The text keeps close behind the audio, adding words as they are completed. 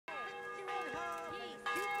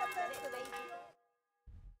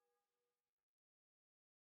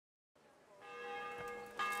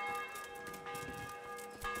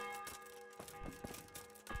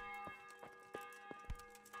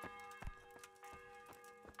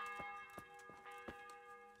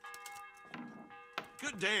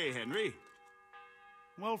Good day, Henry.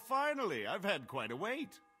 Well, finally, I've had quite a wait.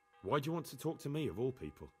 Why do you want to talk to me, of all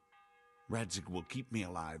people? Radzig will keep me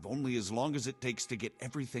alive only as long as it takes to get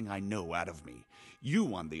everything I know out of me.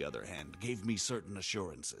 You, on the other hand, gave me certain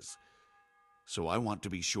assurances. So I want to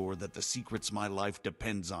be sure that the secrets my life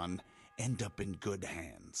depends on end up in good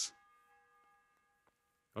hands.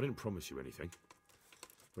 I didn't promise you anything,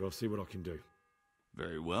 but I'll see what I can do.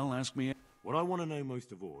 Very well, ask me. What I want to know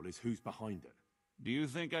most of all is who's behind it. Do you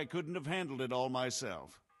think I couldn't have handled it all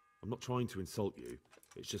myself? I'm not trying to insult you.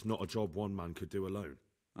 It's just not a job one man could do alone.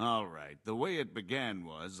 All right, the way it began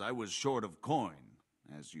was I was short of coin,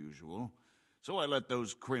 as usual. So I let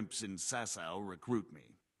those crimps in Sasau recruit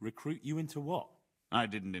me. Recruit you into what? I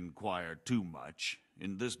didn't inquire too much.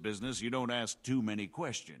 In this business, you don't ask too many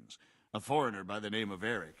questions. A foreigner by the name of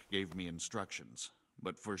Eric gave me instructions.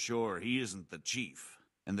 But for sure, he isn't the chief.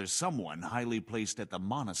 And there's someone highly placed at the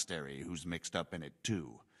monastery who's mixed up in it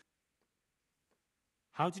too.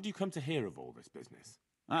 How did you come to hear of all this business?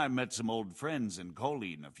 I met some old friends in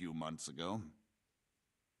Colleen a few months ago.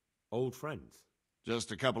 Old friends?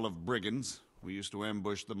 Just a couple of brigands. We used to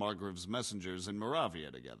ambush the Margrave's messengers in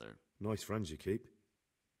Moravia together. Nice friends you keep.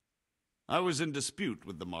 I was in dispute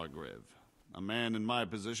with the Margrave. A man in my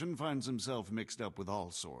position finds himself mixed up with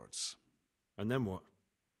all sorts. And then what?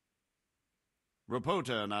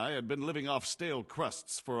 Rapota and I had been living off stale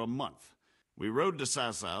crusts for a month. We rode to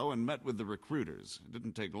Sasau and met with the recruiters. It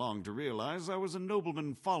didn't take long to realize I was a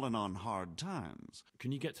nobleman fallen on hard times.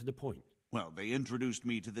 Can you get to the point? Well, they introduced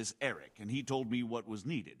me to this Eric, and he told me what was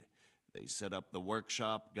needed. They set up the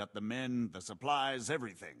workshop, got the men, the supplies,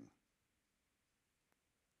 everything.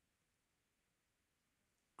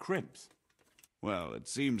 Crimps? Well, it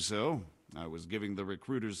seems so. I was giving the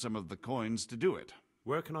recruiters some of the coins to do it.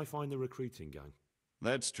 Where can I find the recruiting gang?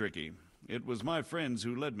 That's tricky. It was my friends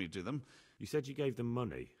who led me to them. You said you gave them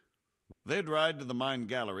money. They'd ride to the mine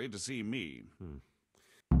gallery to see me.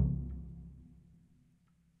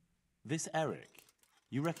 This Eric,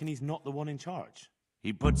 you reckon he's not the one in charge?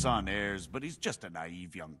 He puts on airs, but he's just a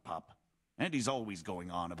naive young pup. And he's always going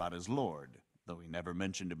on about his lord, though he never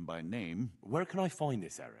mentioned him by name. Where can I find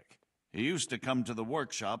this Eric? He used to come to the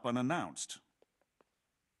workshop unannounced.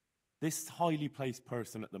 This highly placed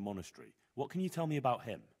person at the monastery, what can you tell me about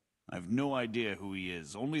him? I've no idea who he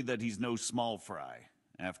is, only that he's no small fry.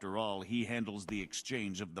 After all, he handles the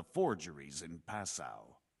exchange of the forgeries in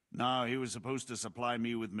Passau. Now, he was supposed to supply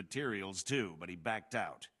me with materials too, but he backed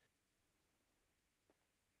out.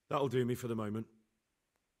 That'll do me for the moment.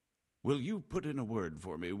 Will you put in a word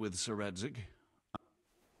for me with Sir Radzig?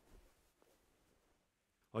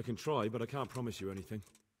 I can try, but I can't promise you anything.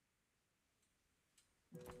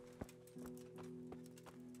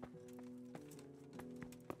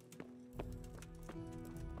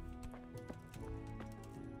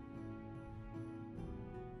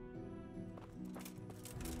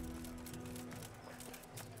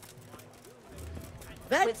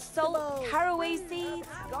 With salt, caraway seeds,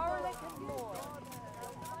 garlic, and more.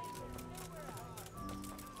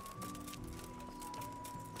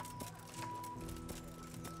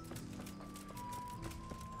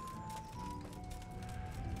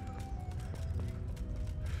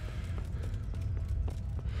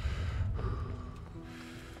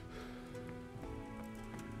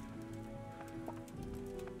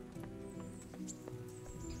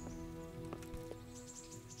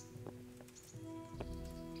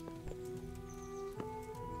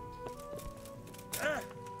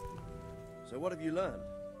 So what have you learned?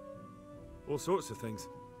 All sorts of things.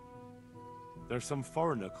 There's some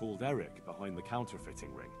foreigner called Eric behind the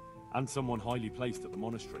counterfeiting ring, and someone highly placed at the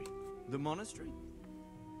monastery. The monastery?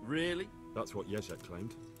 Really? That's what Jezek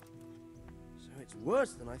claimed. So it's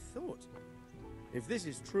worse than I thought. If this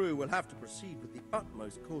is true, we'll have to proceed with the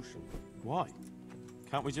utmost caution. Why?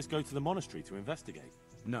 Can't we just go to the monastery to investigate?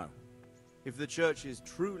 No. If the church is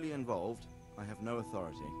truly involved, I have no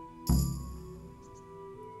authority.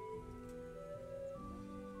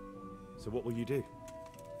 So what will you do?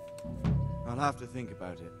 I'll have to think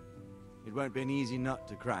about it. It won't be an easy nut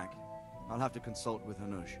to crack. I'll have to consult with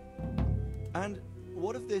Hanush. And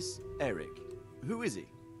what of this Eric? Who is he?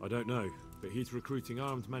 I don't know, but he's recruiting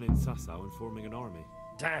armed men in Sasau and forming an army.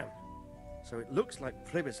 Damn! So it looks like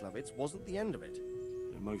Pribyslavitz wasn't the end of it.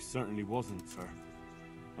 It most certainly wasn't, sir.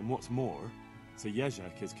 And what's more, Sir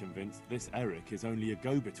Jezek is convinced this Eric is only a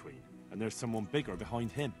go-between, and there's someone bigger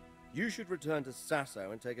behind him. You should return to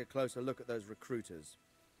Sasau and take a closer look at those recruiters.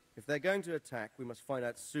 If they're going to attack, we must find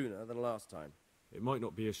out sooner than last time. It might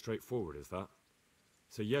not be as straightforward as that.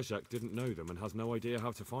 So Jezek didn't know them and has no idea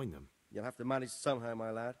how to find them. You'll have to manage somehow,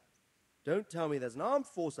 my lad. Don't tell me there's an armed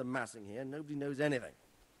force amassing here and nobody knows anything.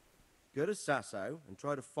 Go to Sasso and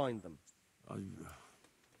try to find them.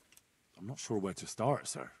 I'm not sure where to start,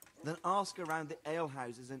 sir. Then ask around the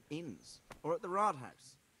alehouses and inns, or at the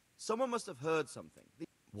Rathaus. Someone must have heard something.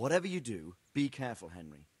 Whatever you do, be careful,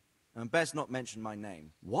 Henry. And best not mention my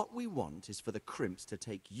name. What we want is for the Crimps to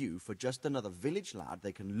take you for just another village lad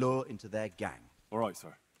they can lure into their gang. All right,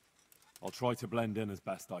 sir. I'll try to blend in as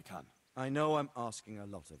best I can. I know I'm asking a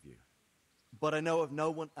lot of you, but I know of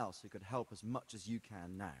no one else who could help as much as you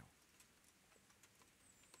can now.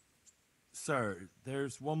 Sir,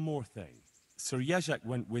 there's one more thing. Sir Jezek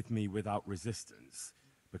went with me without resistance,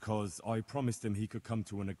 because I promised him he could come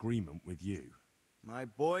to an agreement with you. My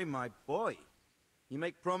boy, my boy. You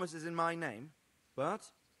make promises in my name, but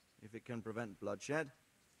if it can prevent bloodshed,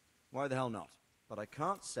 why the hell not? But I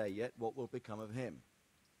can't say yet what will become of him.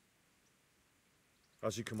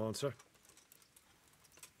 As you command, sir.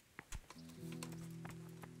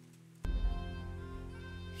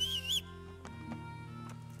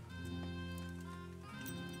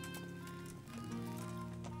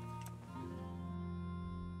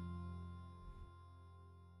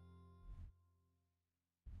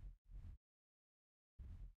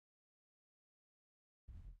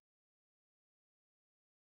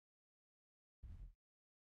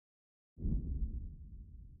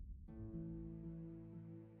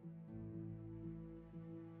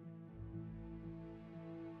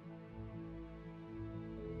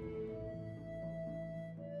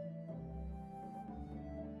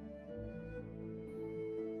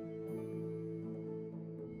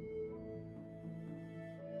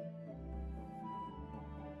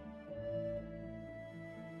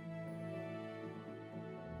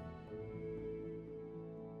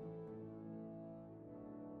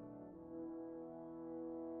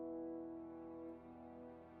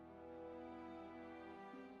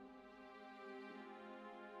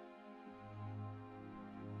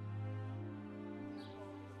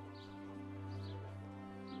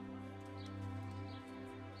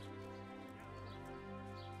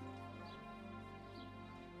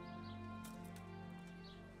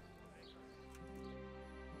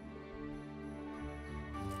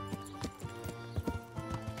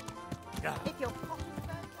 If you're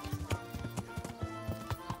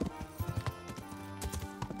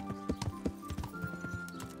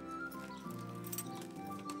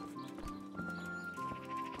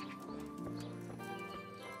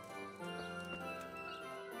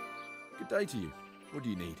Good day to you. What do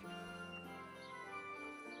you need?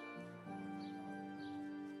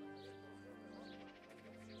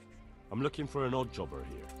 I'm looking for an odd jobber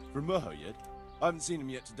here. From Murho yet? I haven't seen him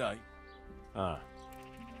yet today. Ah.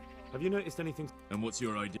 Have you noticed anything? And what's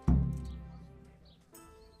your idea?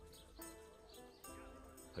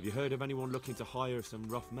 Have you heard of anyone looking to hire some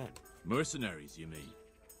rough men? Mercenaries, you mean?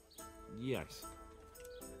 Yes.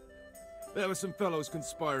 There were some fellows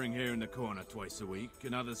conspiring here in the corner twice a week,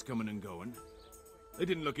 and others coming and going. They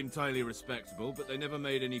didn't look entirely respectable, but they never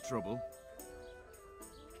made any trouble.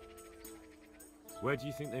 Where do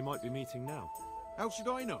you think they might be meeting now? How should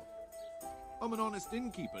I know? I'm an honest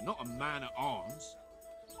innkeeper, not a man-at-arms.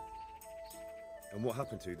 And what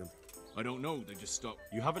happened to them? I don't know, they just stopped.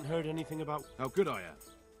 You haven't heard anything about... How could I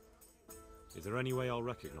have? Is there any way I'll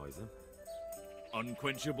recognize them?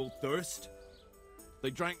 Unquenchable thirst? They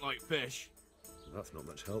drank like fish. That's not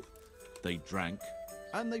much help. They drank.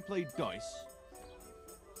 And they played dice.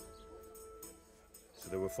 So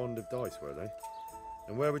they were fond of dice, were they?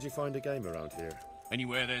 And where would you find a game around here?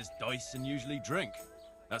 Anywhere there's dice and usually drink.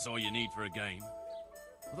 That's all you need for a game.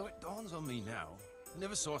 Although it dawns on me now, I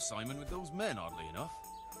never saw Simon with those men, oddly enough.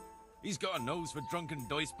 He's got a nose for drunken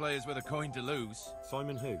dice players with a coin to lose.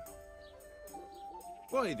 Simon who?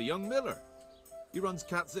 Why, the young miller. He runs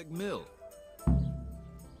Catzick Mill.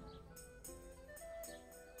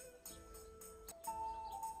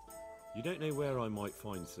 You don't know where I might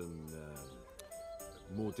find some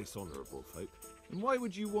more dishonourable folk, And why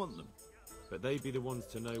would you want them? but they'd be the ones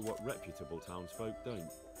to know what reputable townsfolk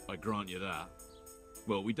don't. I grant you that.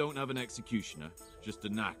 Well, we don't have an executioner, just a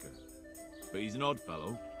knacker. But he's an odd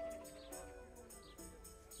fellow.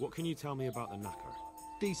 What can you tell me about the knacker?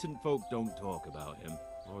 Decent folk don't talk about him.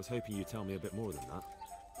 I was hoping you'd tell me a bit more than that.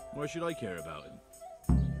 Why should I care about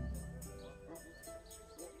him?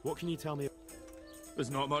 What can you tell me?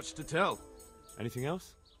 There's not much to tell. Anything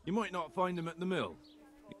else? You might not find him at the mill.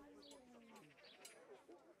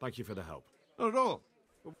 Thank you for the help. Not at all.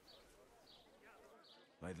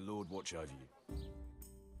 May the Lord watch over you.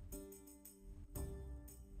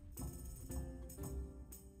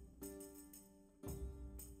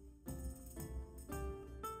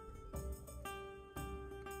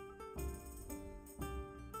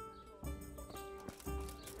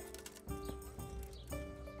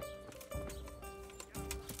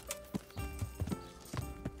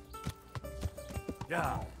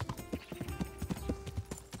 Yeah.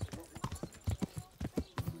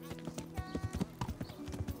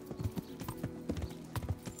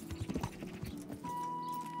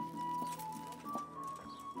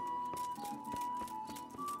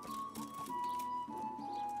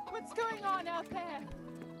 What's going on out there?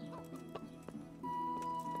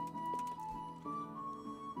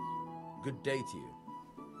 Good day to you.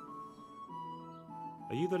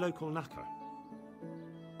 Are you the local knacker?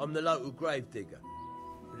 I'm the local gravedigger.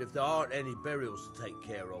 But if there aren't any burials to take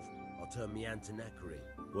care of, I'll turn me hand to knackery.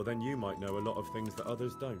 Well, then you might know a lot of things that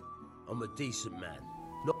others don't. I'm a decent man.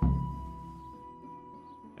 Not...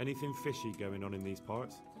 Anything fishy going on in these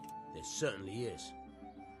parts? There certainly is.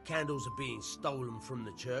 Candles are being stolen from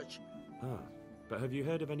the church. Ah, but have you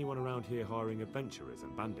heard of anyone around here hiring adventurers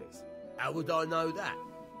and bandits? How would I know that?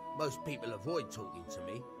 Most people avoid talking to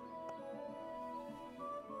me.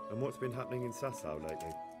 And what's been happening in Sasau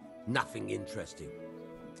lately? Nothing interesting.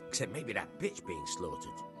 Except maybe that bitch being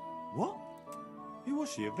slaughtered. What? Who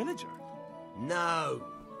was she, a villager? No!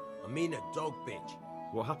 I mean a dog bitch.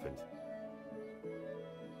 What happened?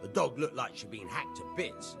 The dog looked like she'd been hacked to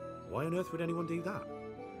bits. Why on earth would anyone do that?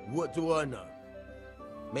 What do I know?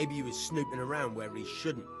 Maybe he was snooping around where he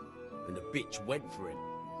shouldn't, and the bitch went for him.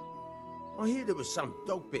 I hear there was some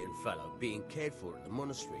dog-bitten fellow being cared for at the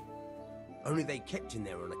monastery. Only they kept him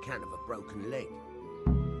there on account of a broken leg.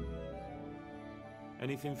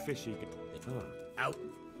 Anything fishy? Ah, Out.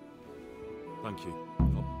 thank you.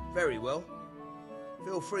 Very well.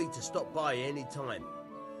 Feel free to stop by any time.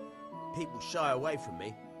 People shy away from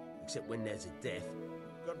me, except when there's a death.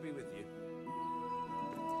 God be with you.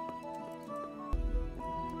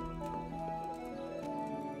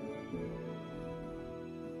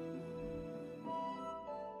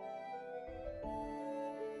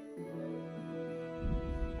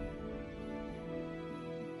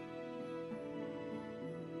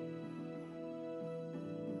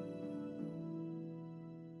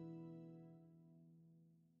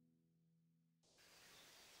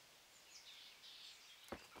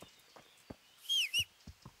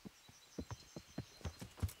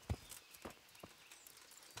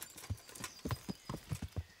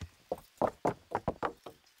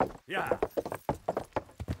 Yeah.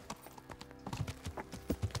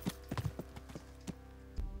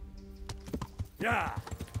 Yeah.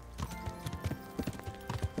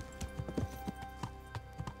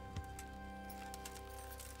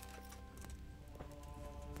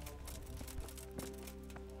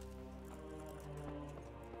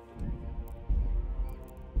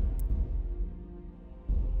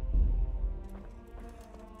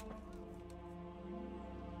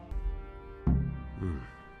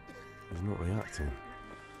 He's not reacting.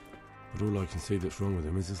 But all I can see that's wrong with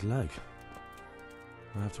him is his leg.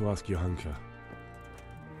 I have to ask Johanka.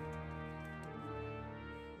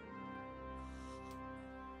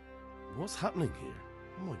 What's happening here?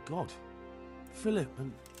 Oh my god. Philip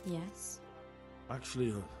and... Yes?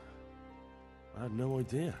 Actually, I had no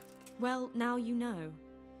idea. Well, now you know.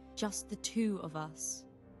 Just the two of us.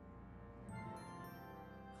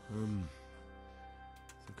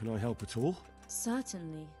 So can I help at all?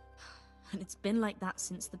 Certainly. And it's been like that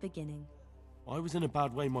since the beginning. I was in a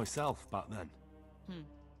bad way myself back then.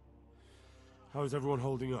 How is everyone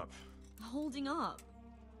holding up? Holding up?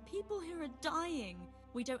 People here are dying.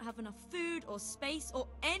 We don't have enough food or space or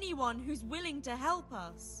anyone who's willing to help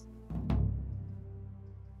us.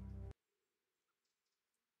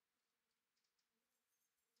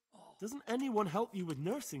 Doesn't anyone help you with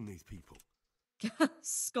nursing these people?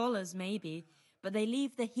 Scholars, maybe, but they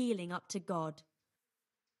leave the healing up to God.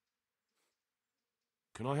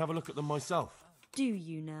 Can I have a look at them myself? Do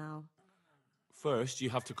you now? First, you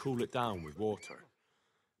have to cool it down with water.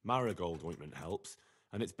 Marigold ointment helps,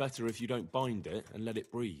 and it's better if you don't bind it and let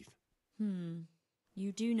it breathe.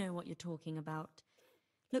 You do know what you're talking about.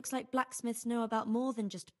 Looks like blacksmiths know about more than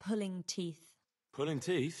just pulling teeth. Pulling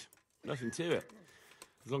teeth? Nothing to it.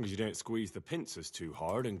 As long as you don't squeeze the pincers too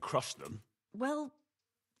hard and crush them. Well,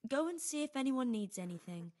 go and see if anyone needs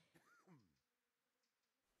anything.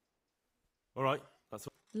 All right, that's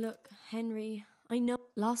all. Look, Henry, I know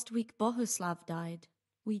last week Bohuslav died.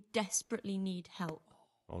 We desperately need help.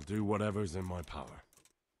 I'll do whatever's in my power.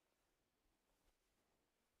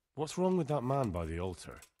 What's wrong with that man by the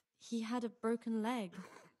altar? He had a broken leg.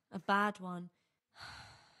 A bad one.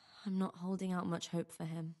 I'm not holding out much hope for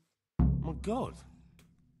him. My God.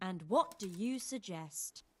 And what do you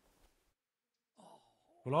suggest?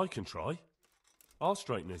 Well, I can try. I'll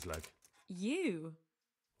straighten his leg. You?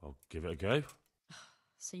 I'll give it a go.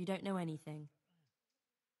 So you don't know anything?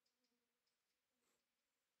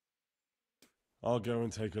 I'll go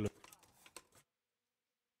and take a look.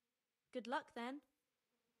 Good luck then.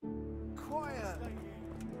 Quiet!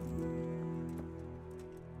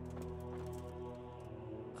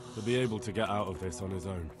 He'll be able to get out of this on his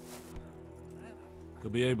own.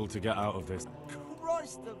 He'll be able to get out of this.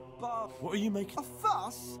 Christ the bar! What are you making? A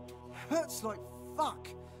fuss? Hurts like fuck.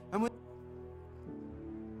 And when...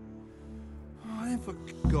 Oh, and for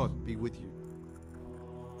God be with you.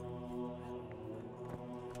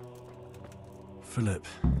 Philip,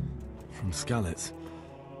 from Skalitz.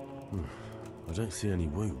 I don't see any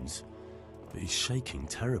wounds, but he's shaking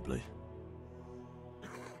terribly.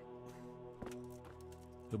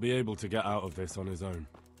 He'll be able to get out of this on his own.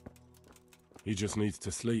 He just needs to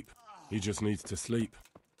sleep. He just needs to sleep.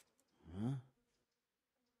 Huh?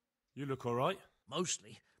 You look all right?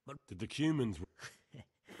 Mostly, but... Did the humans...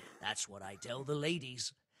 That's what I tell the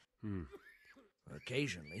ladies.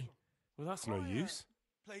 Occasionally. Well, that's no use.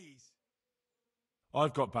 Please.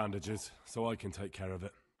 I've got bandages, so I can take care of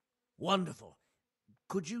it. Wonderful.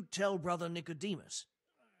 Could you tell Brother Nicodemus?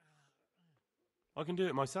 I can do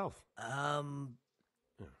it myself. Yeah,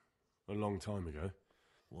 a long time ago.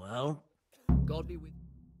 Well, God be with...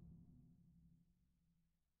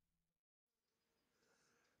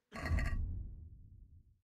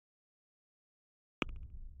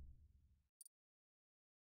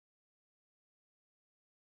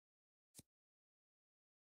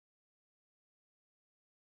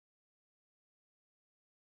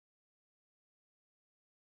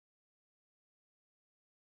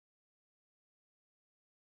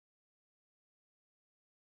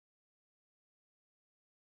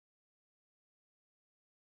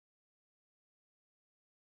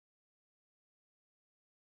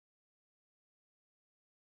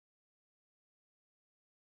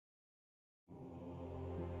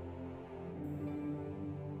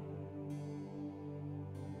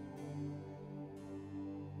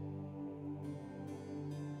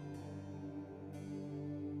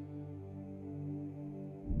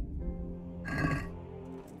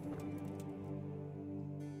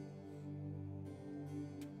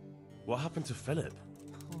 What happened to Philip?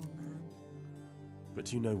 Poor man. But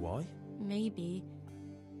do you know why? Maybe.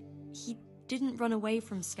 He didn't run away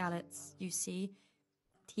from Skalitz, you see.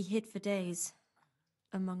 He hid for days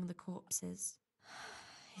among the corpses.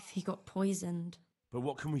 If he got poisoned. But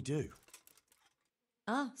what can we do?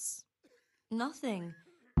 Us? Nothing.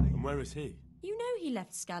 And where is he? You know he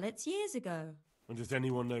left Skalitz years ago. And does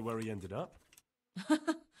anyone know where he ended up?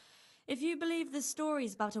 If you believe the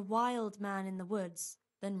stories about a wild man in the woods,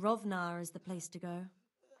 then Rovnar is the place to go.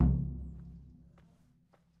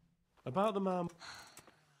 About the man...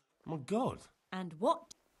 My God. And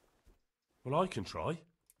what? Well, I can try.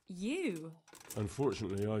 You?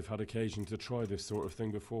 Unfortunately, I've had occasion to try this sort of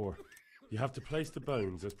thing before. You have to place the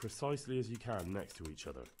bones as precisely as you can next to each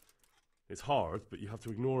other. It's hard, but you have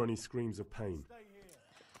to ignore any screams of pain.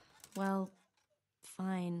 Well,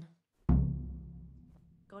 fine.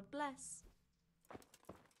 God bless.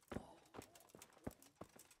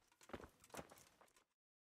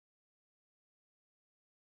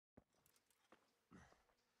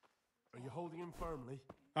 Are you holding him firmly?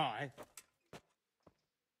 Aye.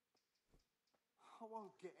 I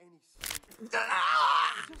won't get any sleep.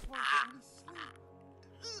 I just won't get any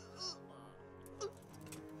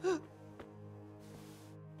sleep.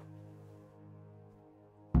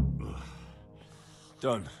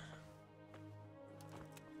 Done.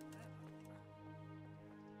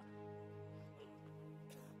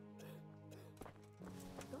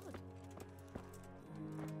 God.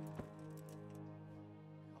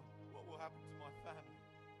 What will happen to my family?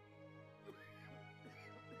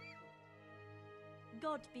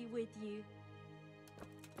 God be with you.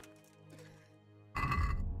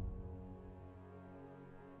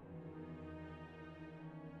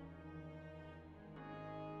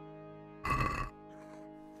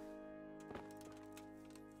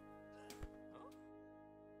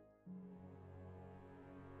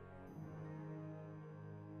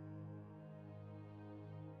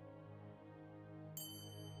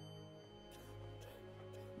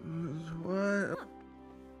 What?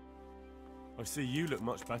 I see you look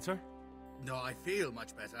much better. No, I feel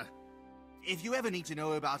much better. If you ever need to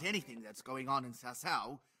know about anything that's going on in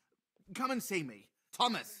Sasau, come and see me.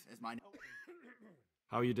 Thomas is my name.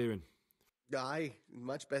 How are you doing? Aye,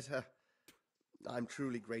 much better. I'm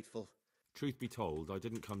truly grateful. Truth be told, I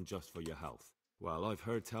didn't come just for your health. Well, I've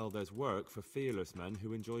heard tell there's work for fearless men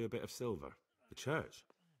who enjoy a bit of silver. The church.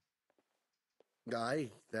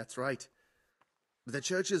 Aye, that's right. The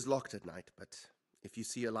church is locked at night, but if you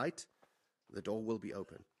see a light, the door will be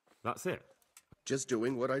open. That's it? Just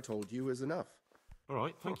doing what I told you is enough. All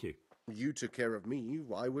right, thank you. You took care of me,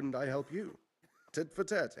 why wouldn't I help you? Tit for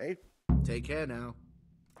tat, eh? Take care now.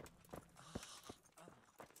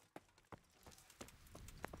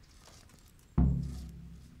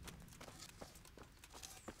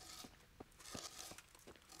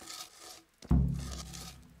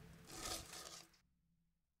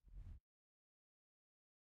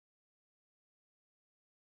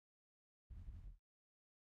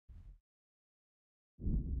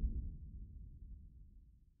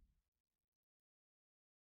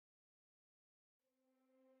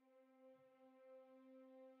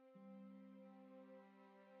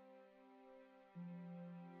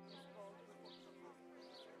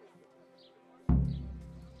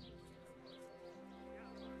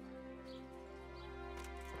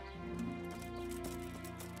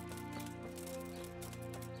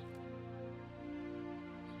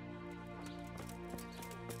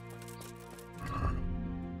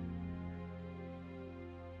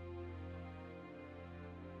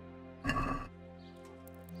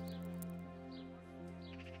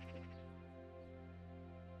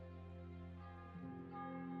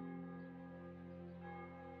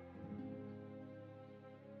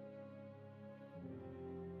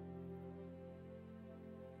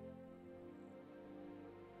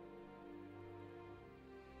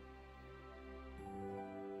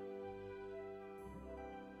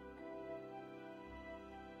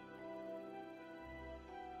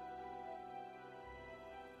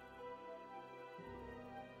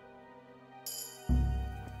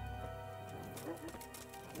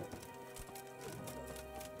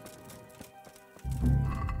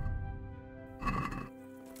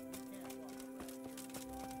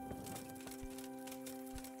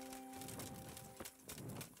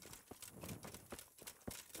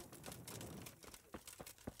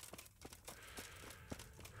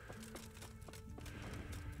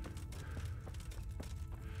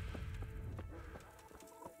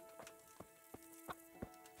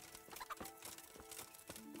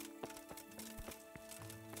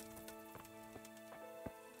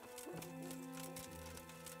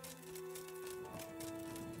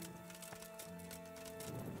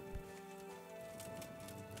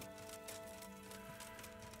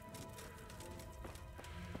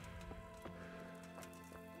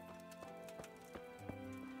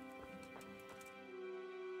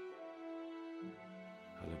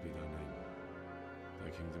 Hallowed be thy name. Thy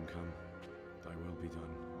kingdom come, thy will be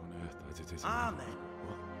done, on earth as it is in Amen. heaven.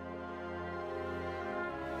 What?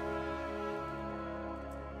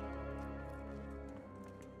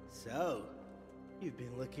 So, you've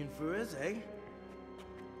been looking for us, eh?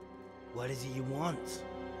 What is it you want?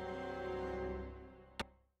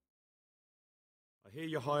 I hear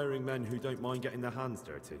you're hiring men who don't mind getting their hands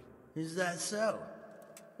dirty. Is that so?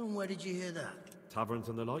 And where did you hear that? Taverns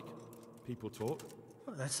and the like? People talk?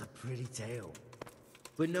 Well, that's a pretty tale.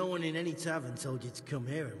 But no one in any tavern told you to come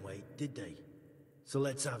here and wait, did they? So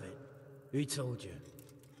let's have it. Who told you?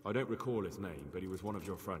 I don't recall his name, but he was one of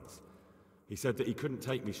your friends. He said that he couldn't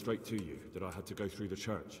take me straight to you, that I had to go through the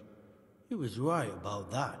church. He was right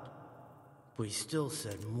about that. But he still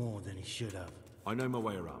said more than he should have. I know my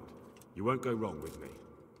way around. You won't go wrong with me.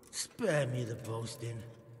 Spare me the boasting.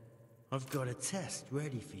 I've got a test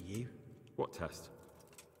ready for you. What test?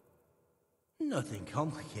 Nothing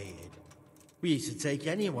complicated. We used to take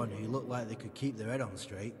anyone who looked like they could keep their head on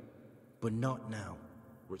straight. But not now.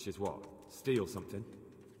 Which is what? Steal something?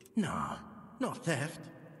 Nah, not theft.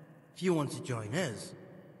 If you want to join us,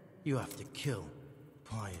 you have to kill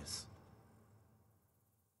Pius.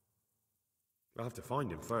 I'll have to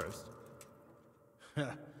find him first.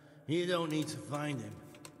 You don't need to find him.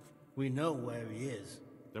 We know where he is.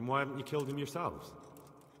 Then why haven't you killed him yourselves?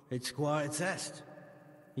 It's quite a test.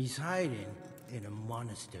 He's hiding in a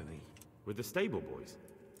monastery. With the stable boys?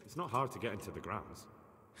 It's not hard to get into the grounds.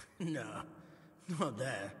 No, not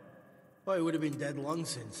there. Oh, he would have been dead long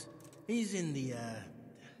since. He's in the,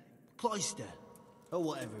 cloister, or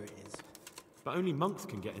whatever it is. But only monks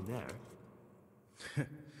can get in there.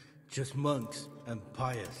 Just monks and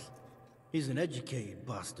Pius. He's an educated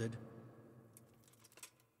bastard.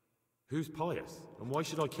 Who's Pius, and why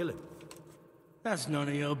should I kill him? That's none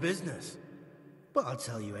of your business. But I'll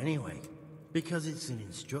tell you anyway, because it's an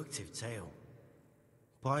instructive tale.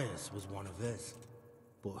 Pius was one of us,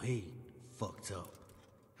 but he fucked up.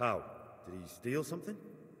 How? Did he steal something?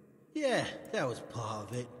 Yeah, that was part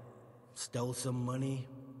of it. Stole some money,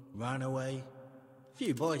 ran away. A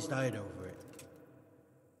few boys died over it.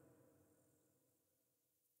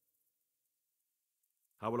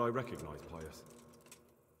 How will I recognize Pius?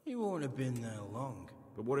 He won't have been there long.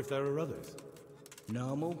 But what if there are others?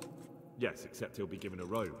 Normal? Yes, except he'll be given a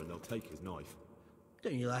robe and they'll take his knife.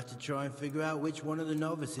 Then you'll have to try and figure out which one of the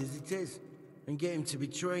novices it is. and get him to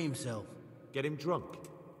betray himself. Get him drunk?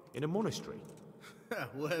 In a monastery?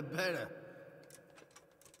 Where better?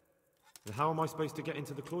 And how am I supposed to get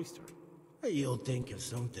into the cloister? You'll think of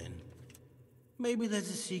something. Maybe there's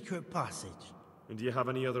a secret passage. And do you have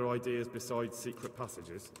any other ideas besides secret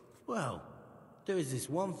passages? Well, there is this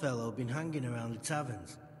one fellow been hanging around the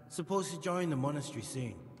taverns, supposed to join the monastery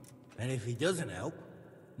soon. And if he doesn't help,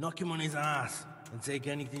 knock him on his ass and take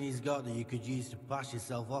anything he's got that you could use to pass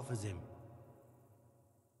yourself off as him.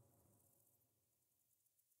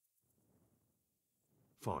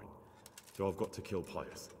 Fine. So I've got to kill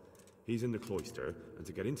Pius. He's in the cloister, and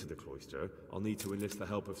to get into the cloister, I'll need to enlist the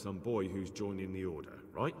help of some boy who's joining the order,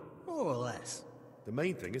 right? More or less. The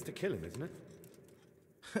main thing is to kill him, isn't it?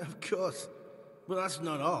 Of course. But that's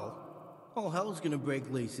not all. All hell's gonna break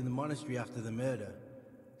loose in the monastery after the murder.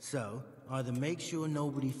 So, either make sure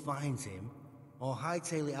nobody finds him, or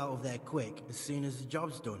hightail it out of there quick as soon as the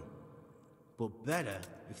job's done. But better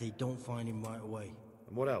if they don't find him right away.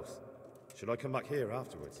 And what else? Should I come back here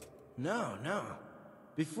afterwards? No.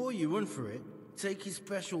 Before you run for it, take his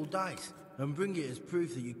special dice and bring it as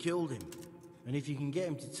proof that you killed him. And if you can get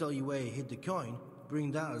him to tell you where he hid the coin,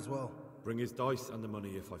 bring that as well. Bring his dice and the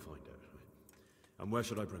money if I find it. And where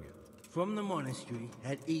should I bring it? From the monastery,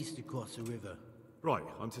 head east across the river. Right,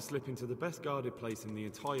 I'm to slip into the best guarded place in the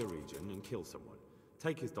entire region and kill someone.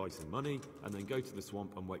 Take his dice and money, and then go to the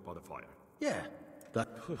swamp and wait by the fire. Yeah, that...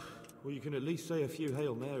 Well, you can at least say a few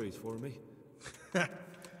Hail Marys for me.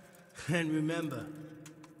 And remember,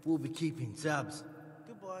 we'll be keeping tabs.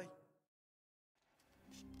 Goodbye.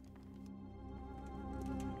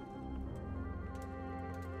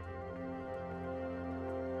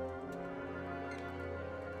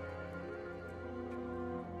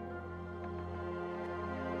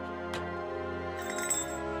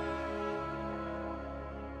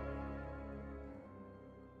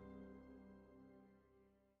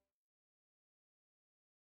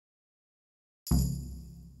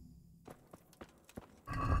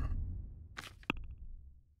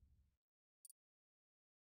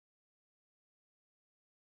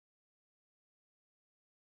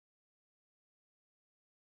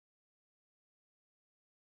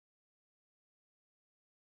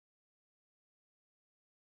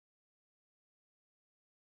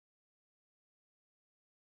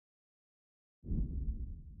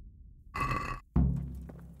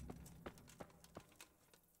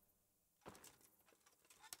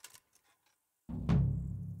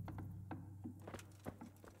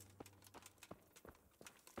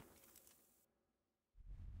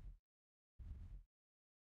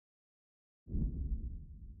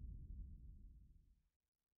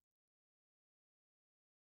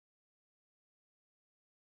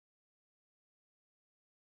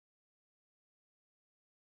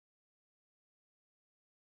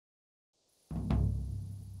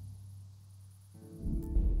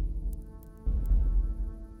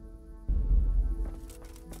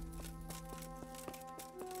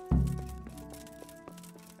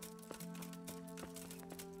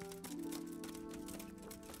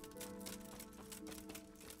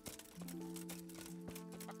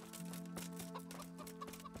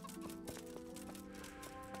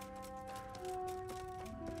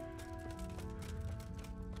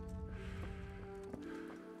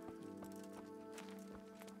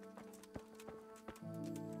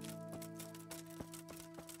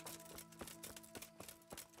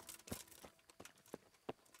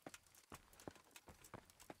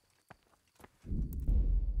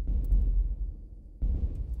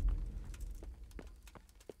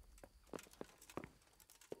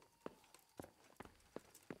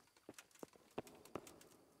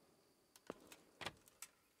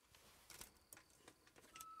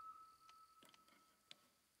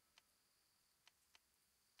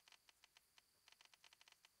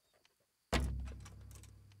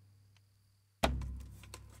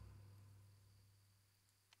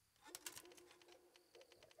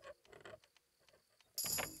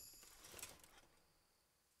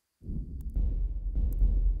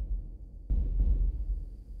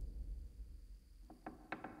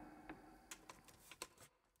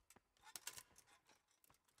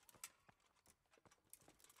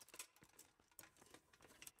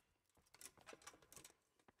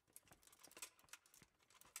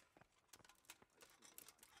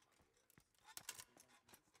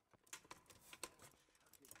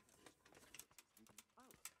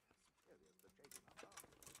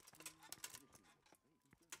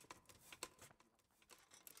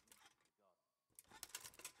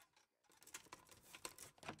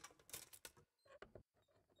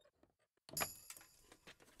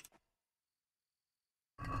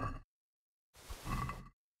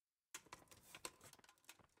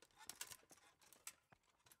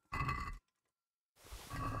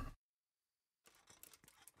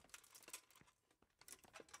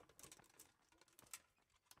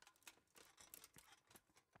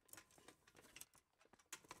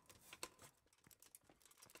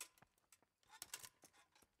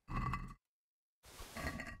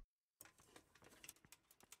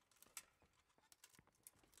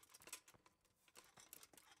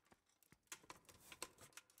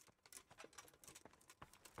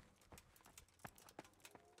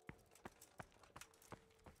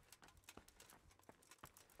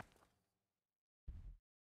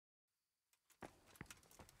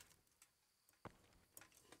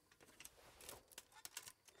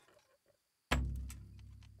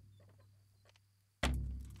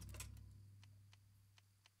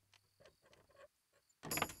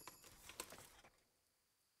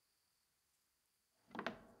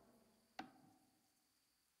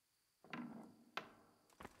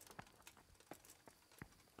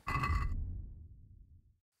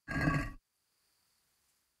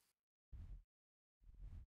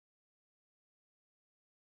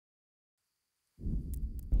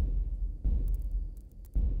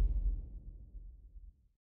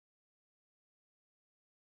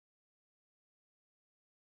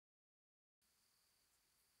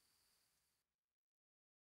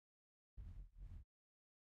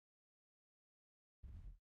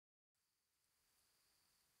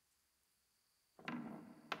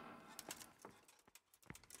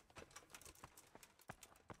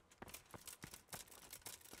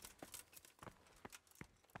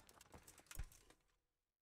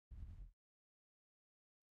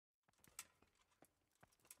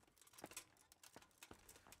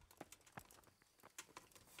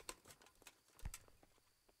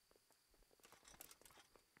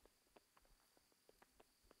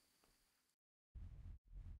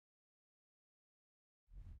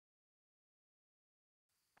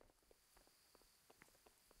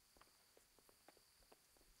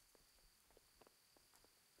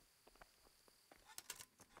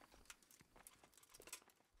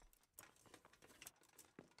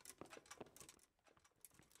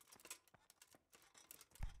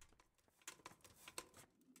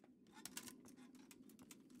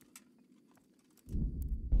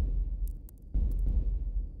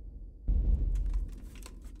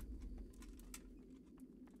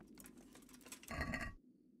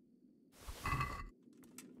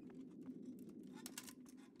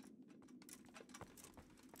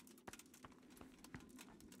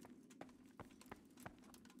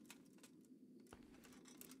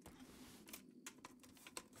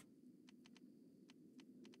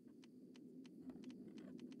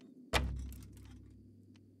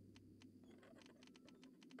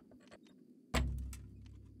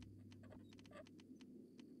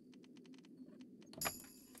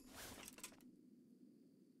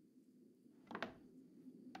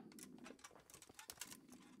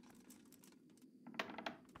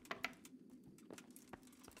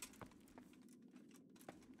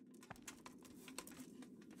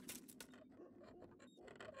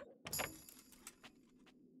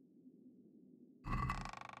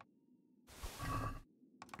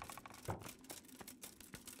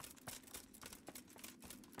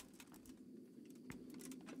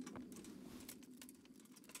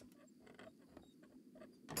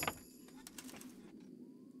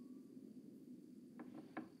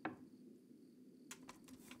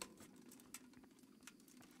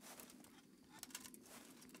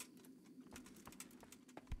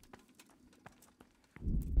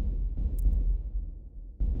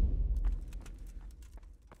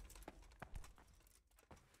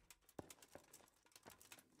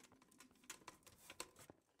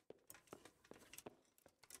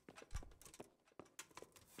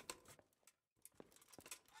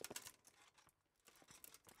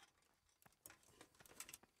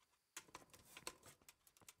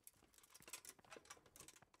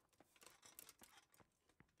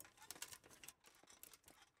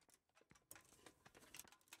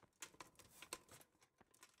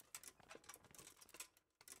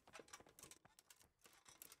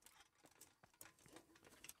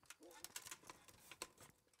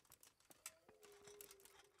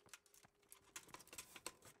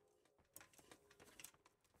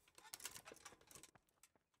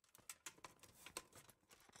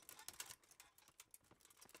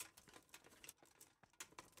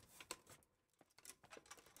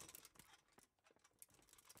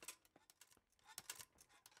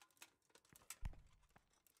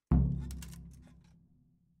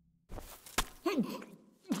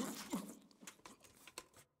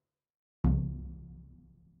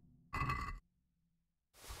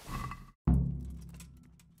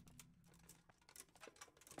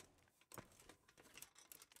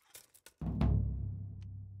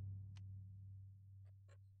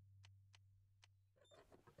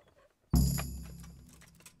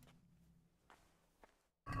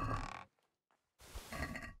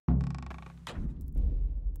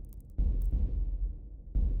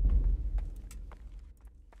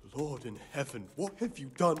 Lord in heaven, what have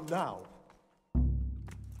you done now?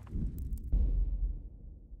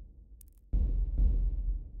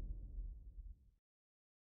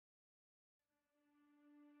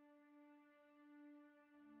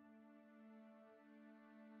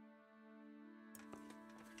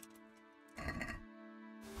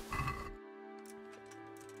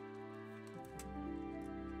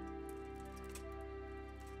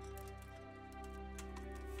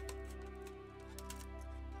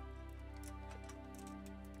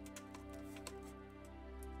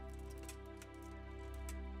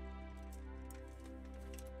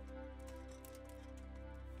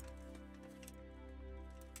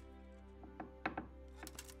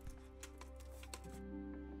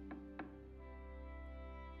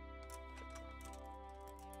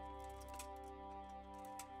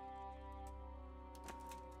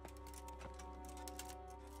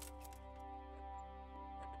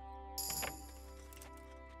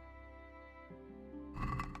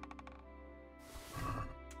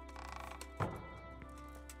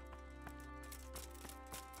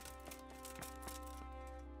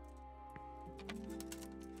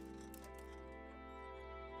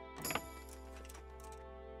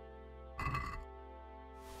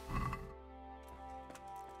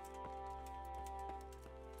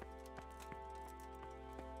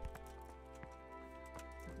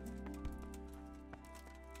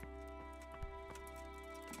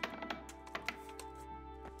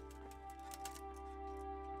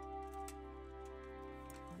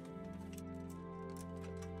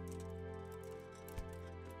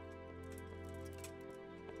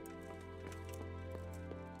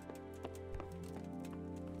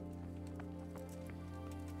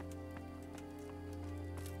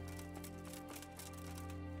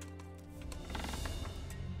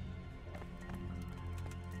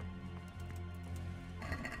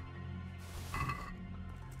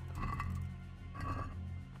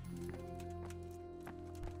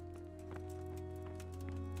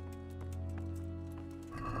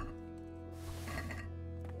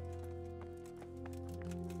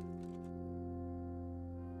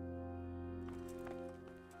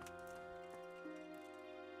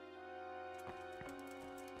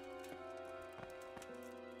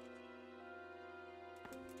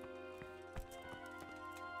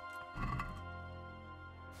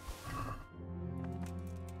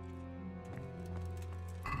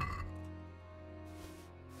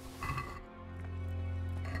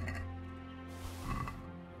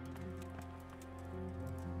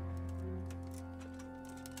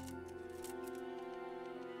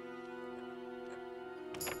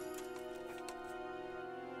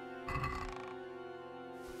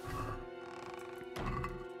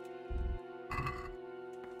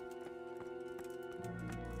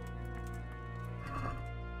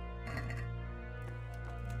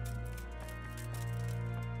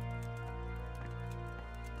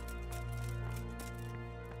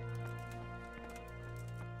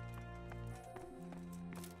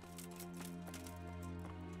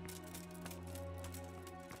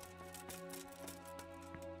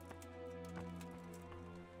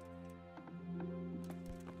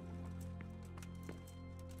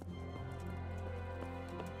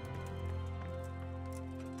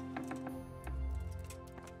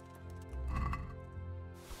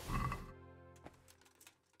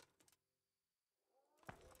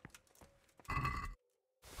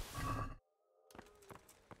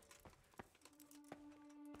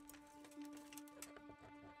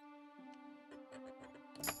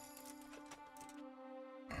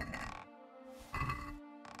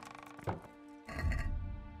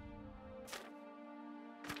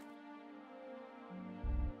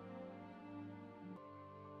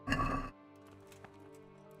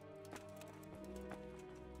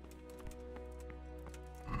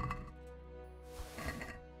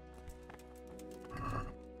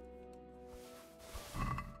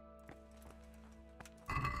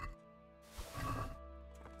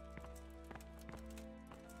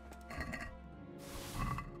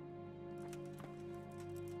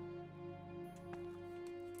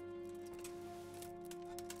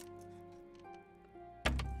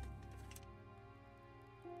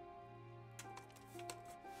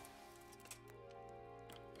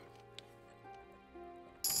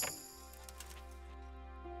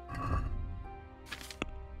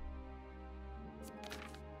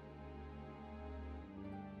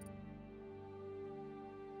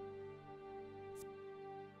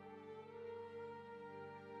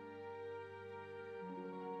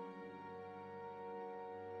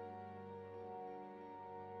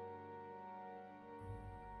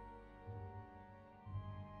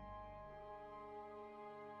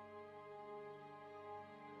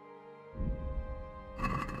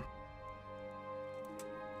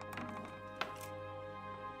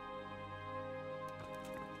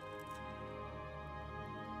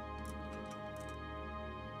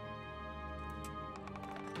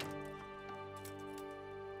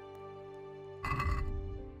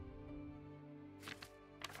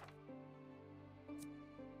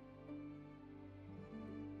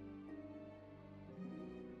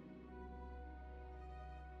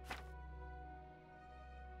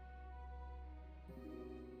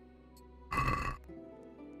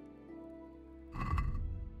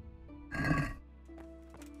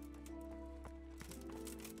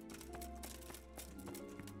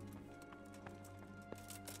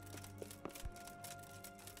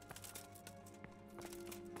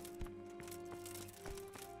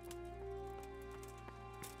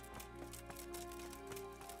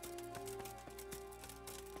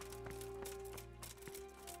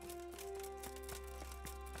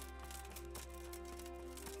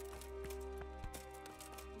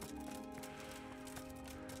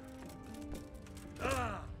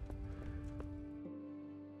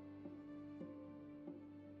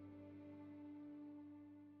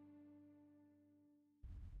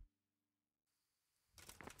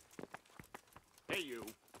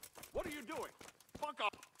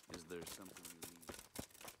 there's something you need.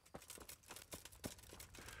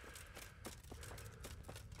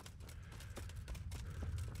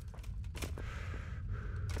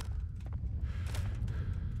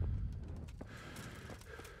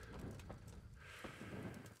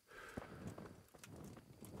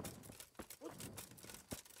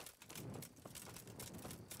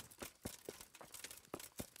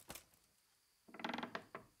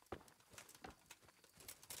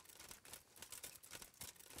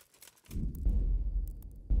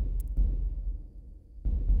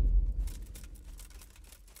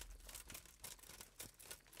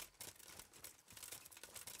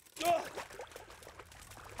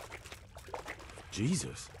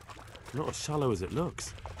 Jesus, not as shallow as it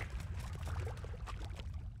looks.